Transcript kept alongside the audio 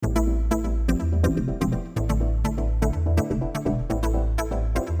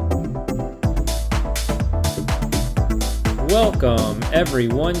Welcome,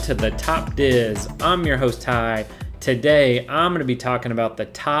 everyone, to the Top Diz. I'm your host, Ty. Today, I'm going to be talking about the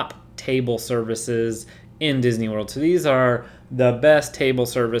top table services in Disney World. So these are the best table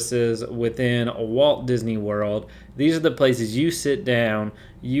services within Walt Disney World. These are the places you sit down,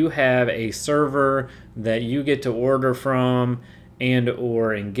 you have a server that you get to order from and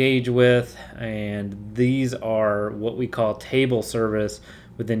or engage with, and these are what we call table service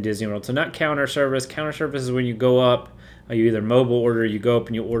within Disney World. So not counter service. Counter service is when you go up, you either mobile order, you go up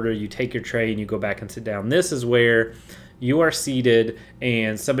and you order, you take your tray and you go back and sit down. This is where you are seated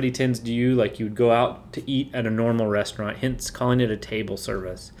and somebody tends to you like you'd go out to eat at a normal restaurant, hence calling it a table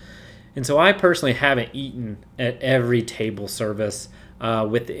service. And so I personally haven't eaten at every table service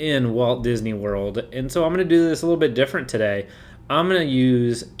within Walt Disney World. And so I'm going to do this a little bit different today. I'm going to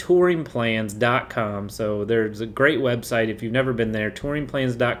use touringplans.com. So there's a great website if you've never been there.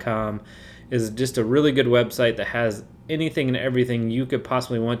 Touringplans.com is just a really good website that has anything and everything you could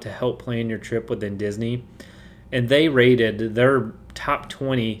possibly want to help plan your trip within Disney. And they rated their top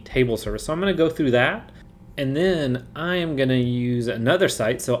 20 table service. So I'm going to go through that. And then I am going to use another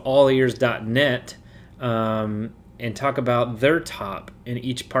site, so allears.net, and talk about their top in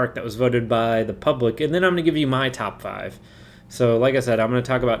each park that was voted by the public. And then I'm going to give you my top 5. So like I said, I'm going to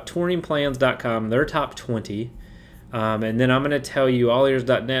talk about touringplans.com, their top 20. And then I'm going to tell you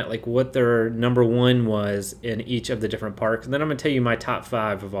allears.net, like what their number 1 was in each of the different parks. And then I'm going to tell you my top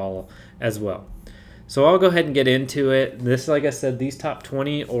 5 of all as well. So I'll go ahead and get into it. This, like I said, these top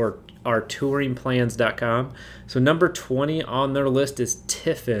 20 are touringplans.com. So number 20 on their list is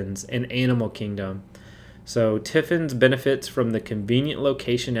Tiffin's in Animal Kingdom. So Tiffin's benefits from the convenient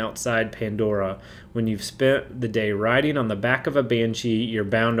location outside Pandora. When you've spent the day riding on the back of a banshee, you're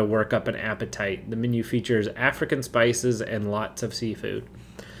bound to work up an appetite. The menu features African spices and lots of seafood.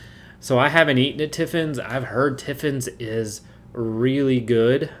 So I haven't eaten at Tiffin's. I've heard Tiffin's is really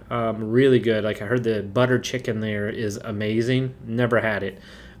good. Really good. Like I heard the butter chicken there is amazing. Never had it.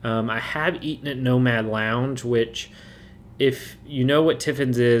 I have eaten at Nomad Lounge, which if you know what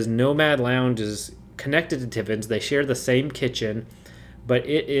Tiffin's is, Nomad Lounge is connected to Tiffin's. They share the same kitchen, but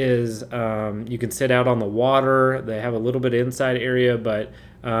it is you can sit out on the water. They have a little bit of inside area, but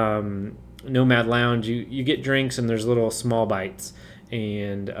Nomad Lounge, you get drinks and there's little small bites,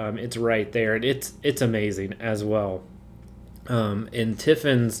 and it's right there, and it's amazing as well. In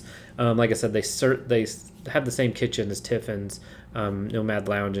Tiffin's, like I said, they have the same kitchen as Tiffin's, Nomad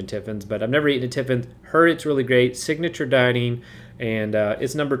Lounge and Tiffin's, but I've never eaten at Tiffin's. Heard it's really great, signature dining, and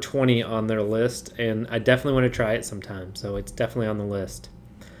it's number 20 on their list, and I definitely want to try it sometime, so it's definitely on the list.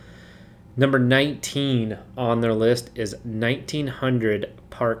 Number 19 on their list is 1900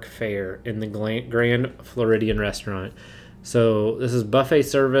 Park Fare in the Grand Floridian Restaurant. So this is buffet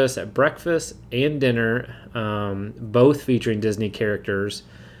service at breakfast and dinner, both featuring Disney characters.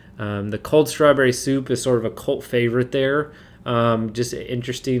 The cold strawberry soup is sort of a cult favorite there. Just an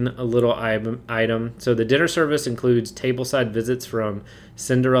interesting little item. So the dinner service includes tableside visits from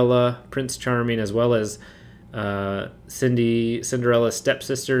Cinderella, Prince Charming, as well as Cinderella's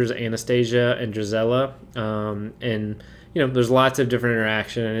stepsisters, Anastasia and Drizella. And there's lots of different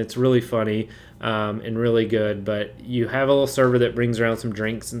interaction, and it's really funny and really good. But you have a little server that brings around some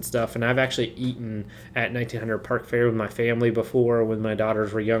drinks and stuff. And I've actually eaten at 1900 Park Fare with my family before when my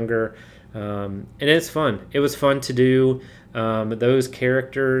daughters were younger. And it's fun. It was fun to do. Those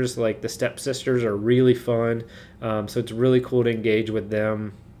characters, like the stepsisters, are really fun. So it's really cool to engage with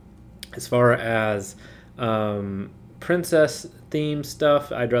them. As far as princess theme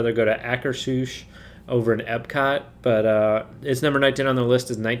stuff, I'd rather go to Akershus over in Epcot, but it's number 19 on the list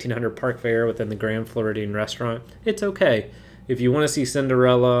is 1900 Park Fare within the Grand Floridian Restaurant. It's okay. If you want to see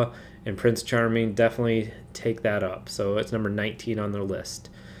Cinderella and Prince Charming, definitely take that up. So it's number 19 on their list.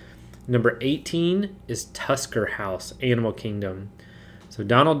 Number 18 is Tusker House, Animal Kingdom. So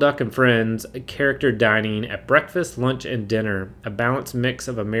Donald Duck and Friends, character dining at breakfast, lunch, and dinner. A balanced mix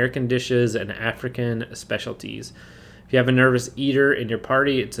of American dishes and African specialties. If you have a nervous eater in your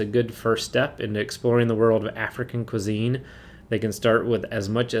party, it's a good first step into exploring the world of African cuisine. They can start with as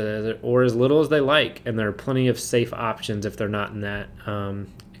much as or as little as they like, and there are plenty of safe options if they're not in that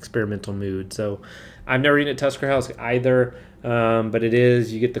experimental mood. So I've never eaten at Tusker House either, but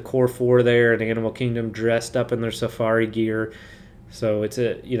you get the core 4 there in Animal Kingdom dressed up in their safari gear. So it's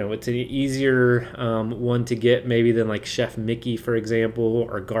an easier one to get maybe than like Chef Mickey, for example,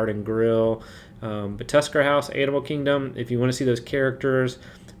 or Garden Grill. But Tusker House, Animal Kingdom, if you want to see those characters,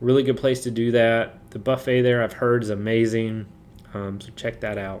 really good place to do that. The buffet there, I've heard, is amazing. So check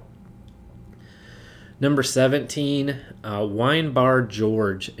that out. Number 17, Wine Bar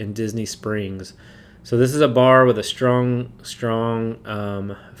George in Disney Springs. So this is a bar with a strong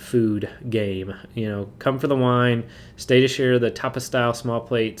food game. Come for the wine, stay to share the tapas style small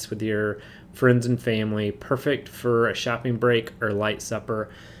plates with your friends and family. Perfect for a shopping break or light supper.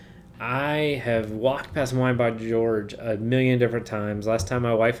 I have walked past Wine Bar George a million different times. Last time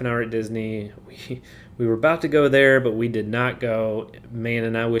my wife and I were at Disney, we were about to go there, but we did not go. Man,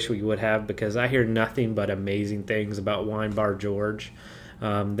 and I wish we would have, because I hear nothing but amazing things about Wine Bar George.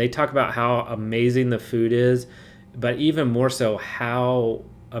 They talk about how amazing the food is, but even more so how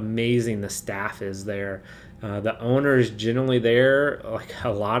amazing the staff is there. The owner is generally there like a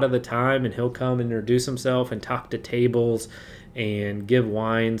lot of the time, and he'll come and introduce himself and talk to tables and give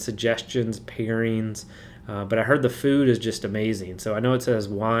wine suggestions, pairings. But I heard the food is just amazing. So I know it says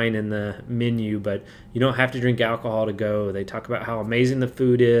wine in the menu, but you don't have to drink alcohol to go. They talk about how amazing the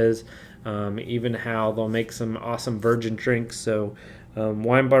food is, even how they'll make some awesome virgin drinks. So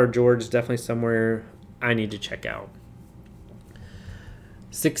Wine Bar George is definitely somewhere I need to check out.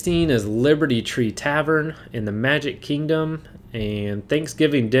 16 is Liberty Tree Tavern in the Magic Kingdom, and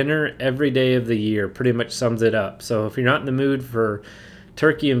Thanksgiving dinner every day of the year pretty much sums it up. So if you're not in the mood for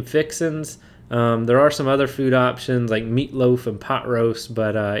turkey and fixins, there are some other food options like meatloaf and pot roast,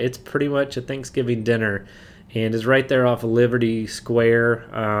 but it's pretty much a Thanksgiving dinner, and is right there off of Liberty Square.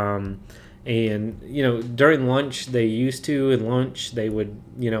 And during lunch they used to, in lunch they would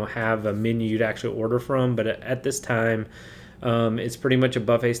have a menu you'd actually order from, but at this time it's pretty much a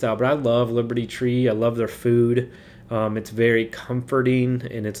buffet style. But I love Liberty Tree. I love their food. It's very comforting,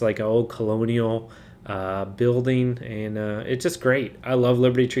 and it's like an old colonial building, and it's just great. I love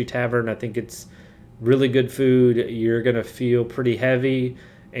Liberty Tree Tavern. I think it's really good food. You're gonna feel pretty heavy,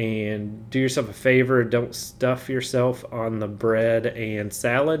 and do yourself a favor, don't stuff yourself on the bread and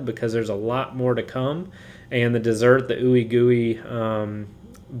salad, because there's a lot more to come. And the dessert, the ooey gooey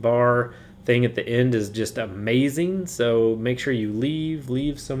bar thing at the end, is just amazing. So make sure you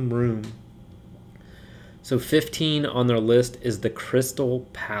leave some room. So 15 on their list is the Crystal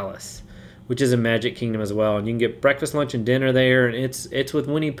Palace, which is in Magic Kingdom as well. And you can get breakfast, lunch, and dinner there, and it's with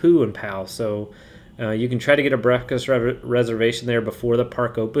Winnie Pooh and pal. So you can try to get a breakfast reservation there before the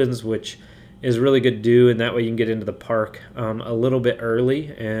park opens, which is really good to do, and that way you can get into the park a little bit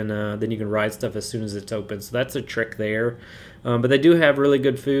early, and then you can ride stuff as soon as it's open. So that's a trick there. But they do have really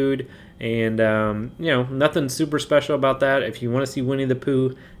good food, and nothing super special about that. If you want to see Winnie the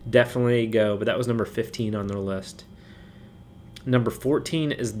Pooh, definitely go. But that was number 15 on their list. Number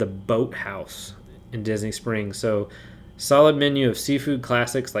 14 is the Boathouse in Disney Springs. So solid menu of seafood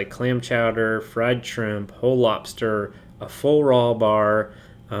classics like clam chowder, fried shrimp, whole lobster, a full raw bar,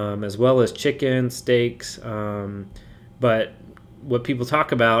 as well as chicken, steaks. But what people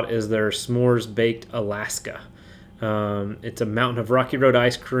talk about is their s'mores baked Alaska. It's a mountain of Rocky Road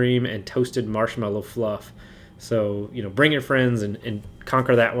ice cream and toasted marshmallow fluff. So, bring your friends and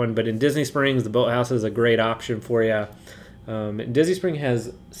conquer that one. But in Disney Springs, the Boathouse is a great option for you. Disney Springs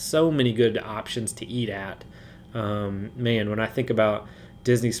has so many good options to eat at. When I think about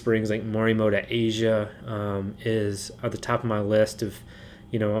Disney Springs, like Morimoto Asia is at the top of my list of,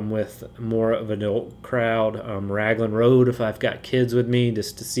 I'm with more of an adult crowd. Raglan Road, if I've got kids with me,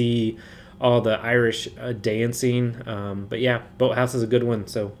 just to see all the Irish dancing. But yeah, Boathouse is a good one,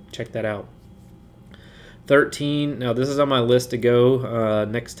 so check that out. 13, now this is on my list to go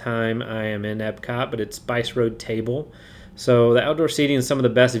next time I am in Epcot, but it's Spice Road Table. So the outdoor seating is some of the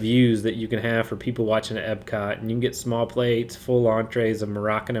best views that you can have for people watching at Epcot. And you can get small plates, full entrees of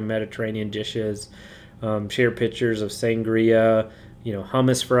Moroccan and Mediterranean dishes, share pictures of sangria,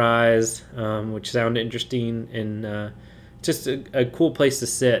 hummus fries, which sound interesting, and just a cool place to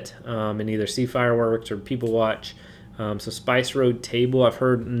sit and either see fireworks or people watch. So Spice Road Table, I've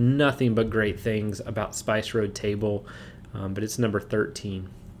heard nothing but great things about Spice Road Table, but it's number 13.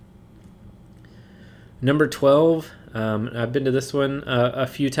 Number 12, I've been to this one a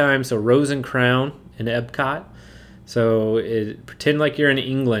few times, so Rose and Crown in Epcot. So pretend like you're in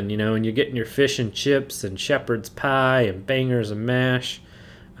England, and you're getting your fish and chips and shepherd's pie and bangers and mash.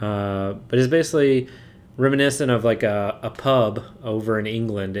 But it's basically reminiscent of like a pub over in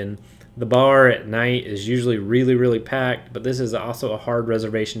England. And the bar at night is usually really, really packed, but this is also a hard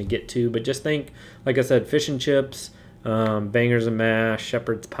reservation to get to. But just think, like I said, fish and chips, bangers and mash,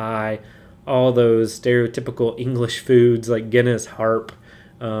 shepherd's pie, all those stereotypical English foods like Guinness, Harp,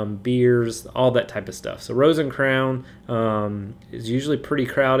 beers, all that type of stuff. So Rose and Crown is usually pretty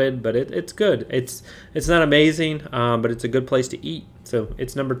crowded, but it's good. It's not amazing, but it's a good place to eat. So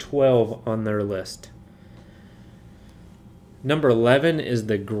it's number 12 on their list. Number 11 is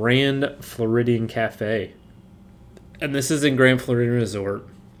the Grand Floridian Cafe. And this is in Grand Floridian Resort.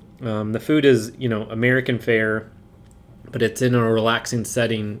 The food is, American fare, but it's in a relaxing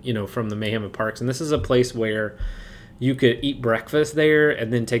setting, from the Mayhem of Parks. And this is a place where you could eat breakfast there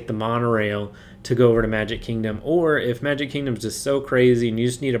and then take the monorail to go over to Magic Kingdom. Or if Magic Kingdom's just so crazy and you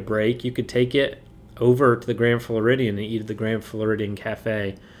just need a break, you could take it over to the Grand Floridian and eat at the Grand Floridian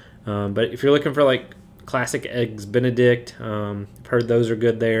Cafe. But if you're looking for like classic eggs Benedict, I've heard those are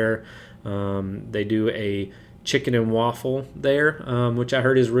good there. They do a chicken and waffle there, which I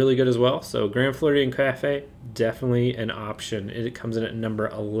heard is really good as well. So Grand Floridian Cafe, definitely an option. It comes in at number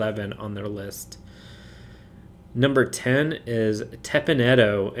 11 on their list. Number 10 is Teppan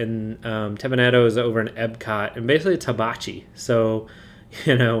Edo, and Teppan Edo is over in Epcot, and basically it's hibachi. So,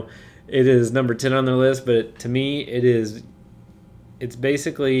 it is number 10 on their list, but to me, it's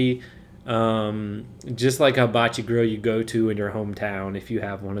basically just like a hibachi grill you go to in your hometown if you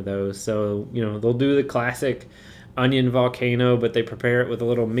have one of those. So, they'll do the classic onion volcano, but they prepare it with a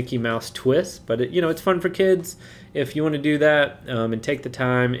little Mickey Mouse twist. But it's fun for kids if you want to do that and take the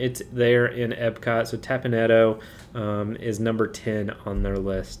time. It's there in Epcot. So Teppan Edo is number 10 on their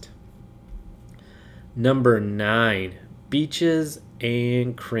list. Number 9, Beaches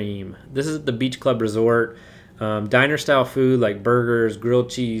and Cream. This is the Beach Club Resort. Diner style food like burgers, grilled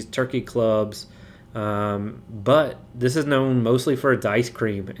cheese, turkey clubs. But this is known mostly for its ice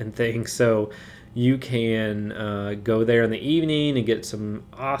cream and things. So you can go there in the evening and get some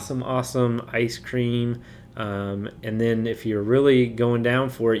awesome ice cream. And then if you're really going down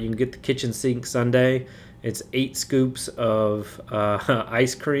for it, you can get the kitchen sink sundae. It's 8 scoops of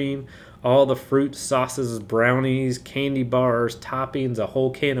ice cream, all the fruits, sauces, brownies, candy bars, toppings, a whole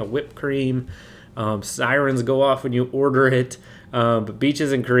can of whipped cream. Sirens go off when you order it. But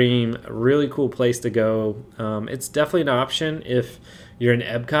Beaches and Cream, a really cool place to go. It's definitely an option if you're in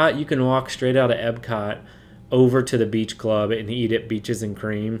Epcot. You can walk straight out of Epcot over to the Beach Club and eat at Beaches and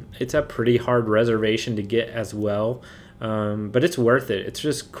Cream. It's a pretty hard reservation to get as well, but it's worth it. It's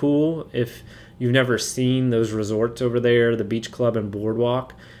just cool if you've never seen those resorts over there, the Beach Club and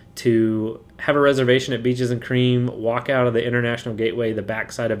Boardwalk, to have a reservation at Beaches and Cream, walk out of the International Gateway, the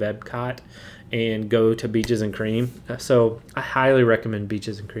backside of Epcot, and go to Beaches and Cream. So I highly recommend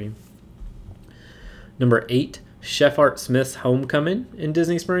Beaches and Cream. Number 8, Chef Art Smith's Homecoming in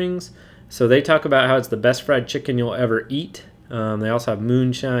Disney Springs. So they talk about how it's the best fried chicken you'll ever eat. They also have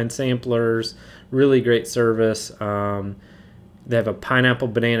moonshine samplers, really great service. They have a pineapple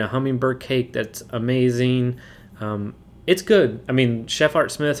banana hummingbird cake that's amazing. It's good. I mean, Chef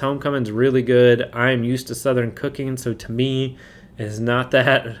Art Smith's Homecoming is really good. I am used to Southern cooking, so to me, it's not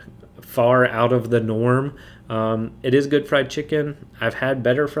that far out of the norm. It is good fried chicken. I've had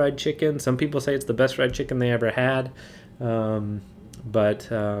better fried chicken. Some people say it's the best fried chicken they ever had.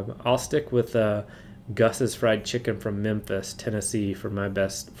 But I'll stick with Gus's Fried Chicken from Memphis, Tennessee for my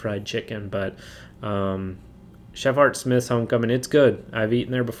best fried chicken. But Chef Art Smith's Homecoming, it's good. I've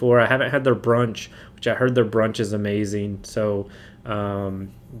eaten there before. I haven't had their brunch, which I heard their brunch is amazing. So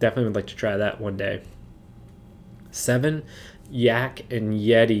definitely would like to try that one day. 7, Yak and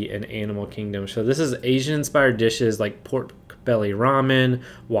Yeti in Animal Kingdom. So this is Asian-inspired dishes like pork belly ramen,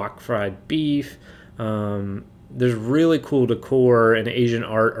 wok fried beef. There's really cool decor and Asian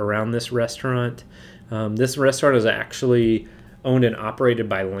art around this restaurant. This restaurant is actually owned and operated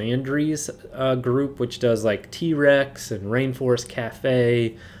by Landry's group, which does like T-Rex and Rainforest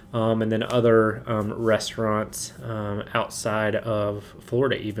Cafe, and then other restaurants outside of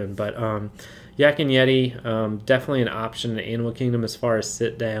Florida even. But Yak and Yeti, definitely an option in Animal Kingdom as far as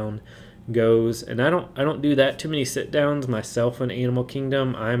sit down goes. And I don't do that too many sit downs myself in Animal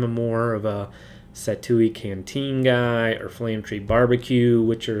Kingdom. I'm a more of a Satui Canteen guy or Flame Tree Barbecue,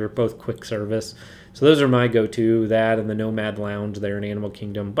 which are both quick service. So those are my go-to, that and the Nomad Lounge there in Animal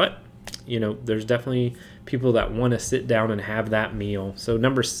Kingdom. But, there's definitely people that want to sit down and have that meal. So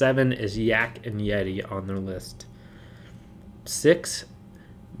number 7 is Yak and Yeti on their list. 6,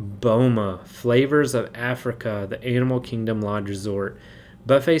 Boma, Flavors of Africa, the Animal Kingdom Lodge Resort.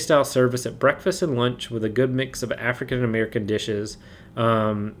 Buffet-style service at breakfast and lunch with a good mix of African and American dishes.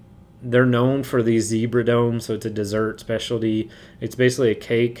 They're known for the zebra dome, so it's a dessert specialty. It's basically a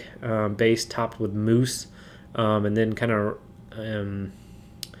cake base topped with mousse, and then kind of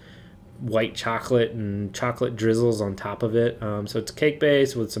white chocolate and chocolate drizzles on top of it. So it's cake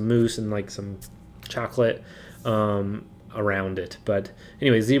base with some mousse and like some chocolate around it. But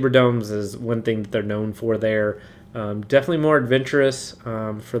anyway, zebra domes is one thing that they're known for there. Definitely more adventurous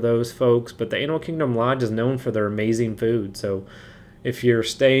for those folks, but the Animal Kingdom Lodge is known for their amazing food. So if you're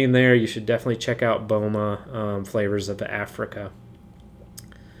staying there, you should definitely check out Boma, Flavors of Africa.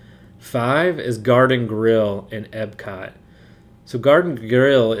 5 is Garden Grill in Epcot. So Garden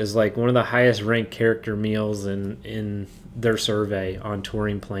Grill is like one of the highest ranked character meals in their survey on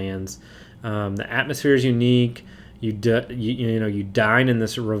touring plans. The atmosphere is unique. You dine in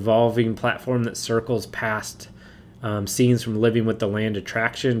this revolving platform that circles past scenes from Living with the Land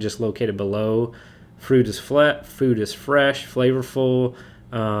attraction, just located below. Food is fresh, flavorful,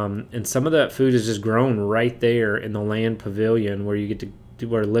 and some of that food is just grown right there in the land pavilion where you get to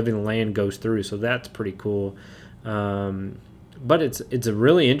where Living the Land goes through. So that's pretty cool. But it's a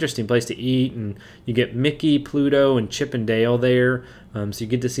really interesting place to eat, and you get Mickey, Pluto, and Chip and Dale there, so you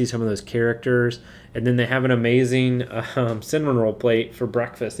get to see some of those characters. And then they have an amazing cinnamon roll plate for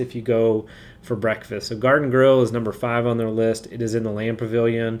breakfast if you go for breakfast. So Garden Grill is number 5 on their list. It is in the Land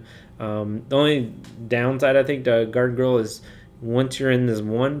Pavilion. The only downside I think to Garden Grill is once you're in this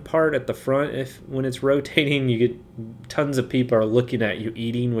one part at the front, if when it's rotating, you get tons of people are looking at you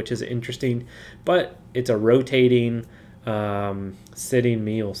eating, which is interesting. But it's a rotating sitting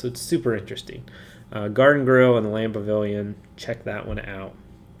meal, so it's super interesting. Garden Grill and the Land Pavilion, check that one out.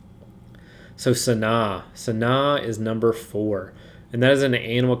 So Sanaa is number 4, and that is an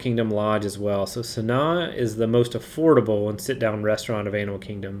Animal Kingdom lodge as well. So Sanaa is the most affordable and sit-down restaurant of Animal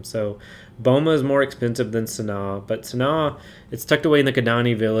Kingdom. So Boma is more expensive than Sanaa, but Sanaa, it's tucked away in the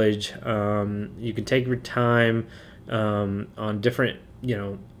Kidani village. You can take your time on different,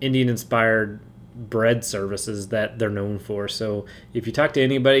 Indian-inspired bread services that they're known for. So if you talk to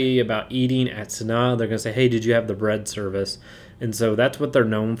anybody about eating at Sanaa, they're going to say, hey, did you have the bread service? And so that's what they're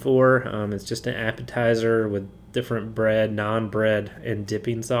known for. It's just an appetizer with different bread, non-bread, and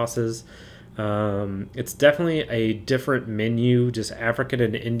dipping sauces. It's definitely a different menu, just African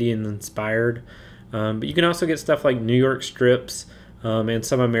and Indian inspired. But you can also get stuff like New York strips and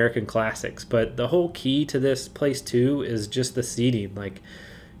some American classics. But the whole key to this place too is just the seating. Like,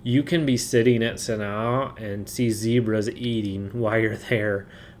 you can be sitting at Sanaa and see zebras eating while you're there,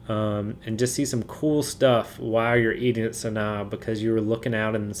 and just see some cool stuff while you're eating at Sanaa because you were looking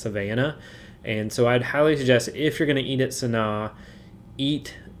out in the savannah. And so I'd highly suggest, if you're going to eat at Sanaa,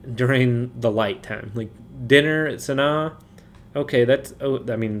 eat during the light time. Like dinner at Sanaa, okay,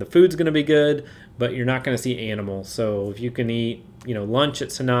 the food's going to be good, but you're not going to see animals. So if you can eat, lunch at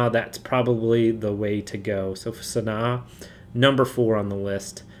Sanaa, that's probably the way to go. So for Sanaa, number 4 on the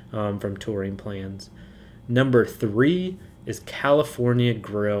list from touring plans. Number 3 is California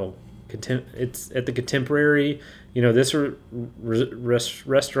Grill. It's at the Contemporary. This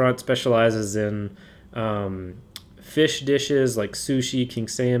restaurant specializes in fish dishes like sushi, king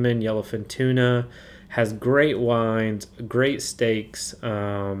salmon, yellowfin tuna. Has great wines, great steaks.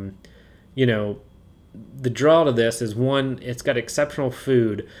 The draw to this is, 1, it's got exceptional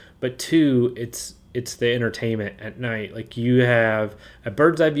food, but 2, it's the entertainment at night. Like, you have a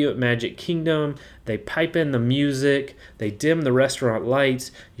bird's eye view at Magic Kingdom. They pipe in the music. They dim the restaurant lights.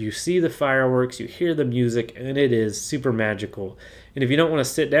 You see the fireworks. You hear the music, and it is super magical. And if you don't want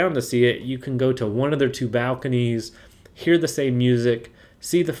to sit down to see it, you can go to one of their 2 balconies, hear the same music,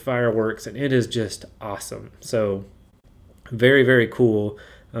 see the fireworks, and it is just awesome. So very, very cool.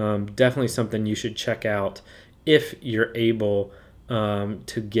 Definitely something you should check out if you're able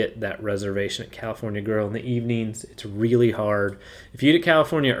to get that reservation at California Grill in the evenings. It's really hard. If you eat at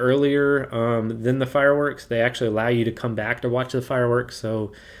California earlier than the fireworks, they actually allow you to come back to watch the fireworks.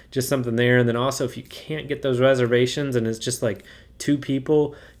 So just something there. And then also, if you can't get those reservations and it's just like 2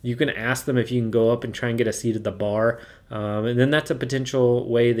 people, you can ask them if you can go up and try and get a seat at the bar. And then that's a potential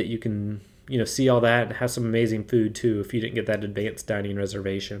way that you can, see all that and have some amazing food too if you didn't get that advanced dining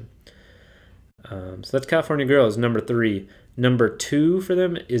reservation. So that's California Grill is number 3. Number 2 for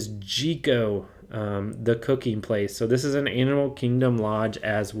them is Jiko, the cooking place. So this is an Animal Kingdom lodge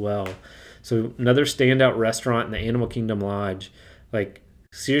as well. So another standout restaurant in the Animal Kingdom lodge. Like,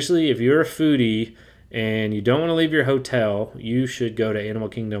 seriously, if you're a foodie and you don't want to leave your hotel, you should go to Animal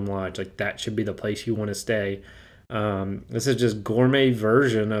Kingdom lodge. Like, that should be the place you want to stay. This is just gourmet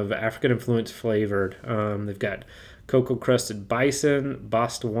version of African influence flavored. They've got cocoa crusted bison,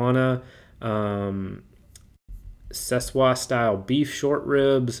 Botswana, Szechuan style beef short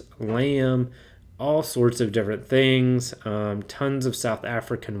ribs, lamb, all sorts of different things, tons of South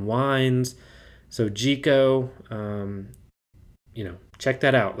African wines. So Jiko, check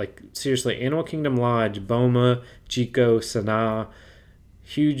that out. Like, seriously, Animal Kingdom Lodge, Boma, Jiko, Sanaa,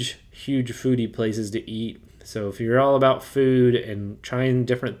 huge foodie places to eat. So if you're all about food and trying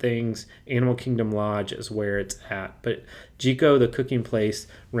different things, Animal Kingdom Lodge is where it's at. But Jiko, the cooking place,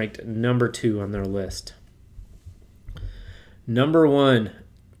 ranked number 2 on their list. Number 1,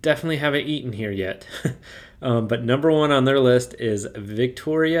 definitely haven't eaten here yet. But number 1 on their list is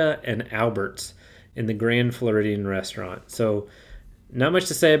Victoria and Albert's. in the Grand Floridian restaurant. So not much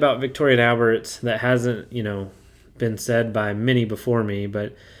to say about Victoria and Albert's that hasn't, been said by many before me,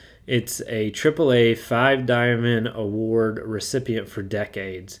 but it's a AAA 5-Diamond Award recipient for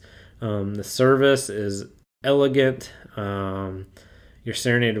decades. The service is elegant. You're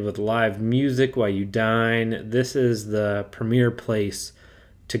serenaded with live music while you dine. This is the premier place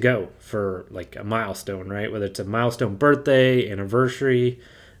to go for like a milestone, right? Whether it's a milestone birthday, anniversary.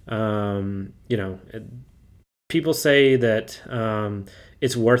 People say that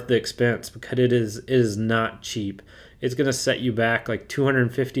it's worth the expense because it is not cheap. It's going to set you back like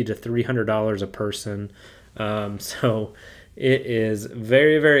 $250 to $300 a person. So it is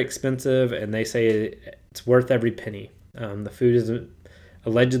very, very expensive, and they say it's worth every penny. The food is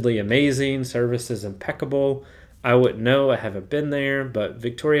allegedly amazing. Service is impeccable. I wouldn't know. I haven't been there, but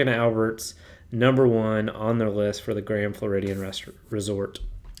Victoria and Albert's number one on their list for the Grand Floridian Resort.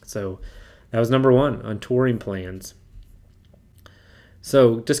 So that was number one on touring plans.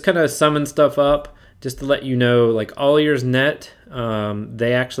 So just kind of summing stuff up, just to let you know, like All Ears Net,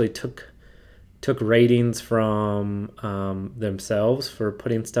 they actually took ratings from themselves for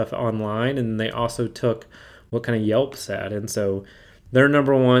putting stuff online, and they also took what kind of Yelp said. And so their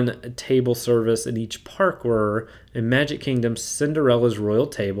number one table service in each park were in Magic Kingdom's Cinderella's Royal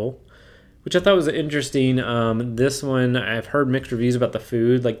Table, which I thought was interesting. This one, I've heard mixed reviews about the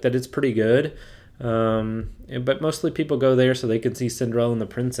food, like that it's pretty good. But mostly people go there so they can see Cinderella and the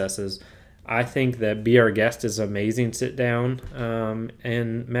princesses. I think that Be Our Guest is amazing sit down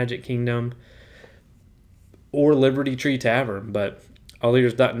in Magic Kingdom or Liberty Tree Tavern. But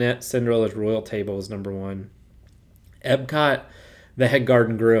alleears.net, Cinderella's Royal Table is number one. Epcot, they had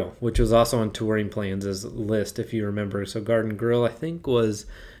Garden Grill, which was also on touring plans' list, if you remember. So Garden Grill, I think, was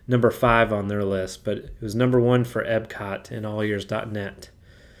number 5 on their list, but it was number 1 for Epcot and alleears.net.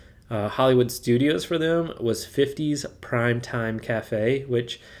 Hollywood Studios for them was 50's Primetime Cafe,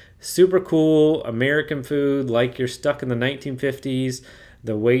 which super cool American food, like you're stuck in the 1950s.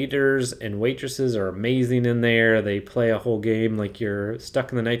 The waiters and waitresses are amazing in there. They play a whole game like you're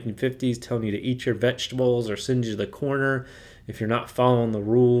stuck in the 1950s, telling you to eat your vegetables or send you to the corner if you're not following the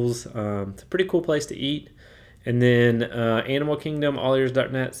rules. It's a pretty cool place to eat. And then Animal Kingdom,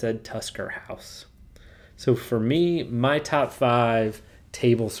 alleears.net said Tusker House. So for me, my top 5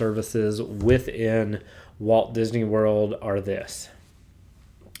 table services within Walt Disney World are this.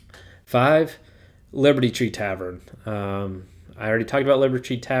 5, Liberty Tree Tavern. I already talked about Liberty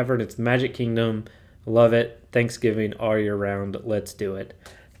Tree Tavern. It's Magic Kingdom. Love it. Thanksgiving all year round. Let's do it.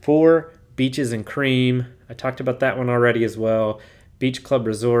 4, Beaches and Cream. I talked about that one already as well. Beach Club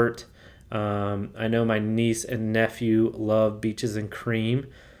Resort. I know my niece and nephew love Beaches and Cream.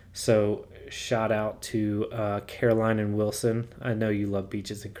 So shout out to Caroline and Wilson. I know you love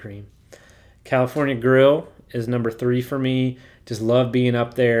Beaches and Cream. California Grill is number 3 for me. Just love being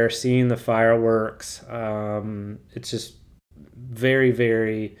up there, seeing the fireworks. It's just very,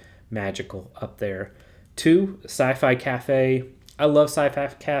 very magical up there. 2, Sci-Fi Cafe. I love Sci-Fi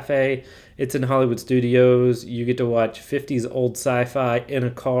Cafe. It's in Hollywood Studios. You get to watch 50s old sci-fi in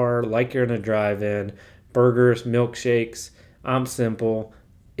a car like you're in a drive-in. Burgers, milkshakes. I'm simple.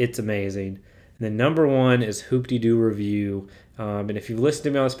 It's amazing. And then number 1 is Hoop-Dee-Doo Review. And if you've listened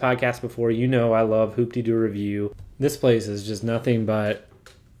to me on this podcast before, you know I love Hoop-Dee-Doo Review. This place is just nothing but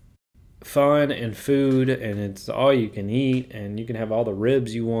fun and food, and it's all you can eat, and you can have all the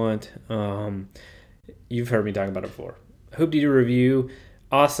ribs you want. You've heard me talk about it before. Hoop-Dee-Doo Review,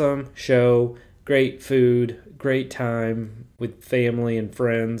 awesome show, great food, great time with family and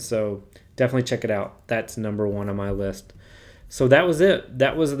friends, so definitely check it out. That's number 1 on my list. So that was it.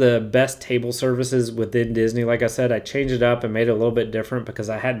 That was the best table services within Disney. Like I said, I changed it up and made it a little bit different because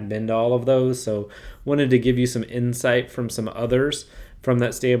I hadn't been to all of those, so wanted to give you some insight from some others from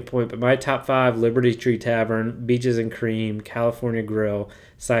that standpoint. But my top 5, Liberty Tree Tavern, Beaches and Cream, California Grill,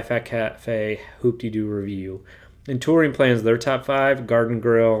 Sci-Fi Cafe, Hoop-Dee-Doo Review. In touring plans, their top 5, Garden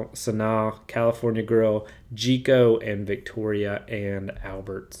Grill, Sanaa, California Grill, Jiko, and Victoria and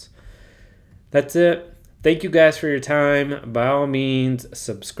Albert's. That's it. Thank you guys for your time. By all means,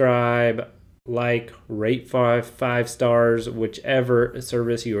 subscribe, like, rate 5 stars, whichever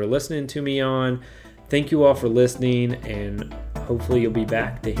service you are listening to me on. Thank you all for listening, and hopefully you'll be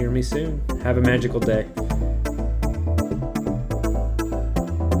back to hear me soon. Have a magical day.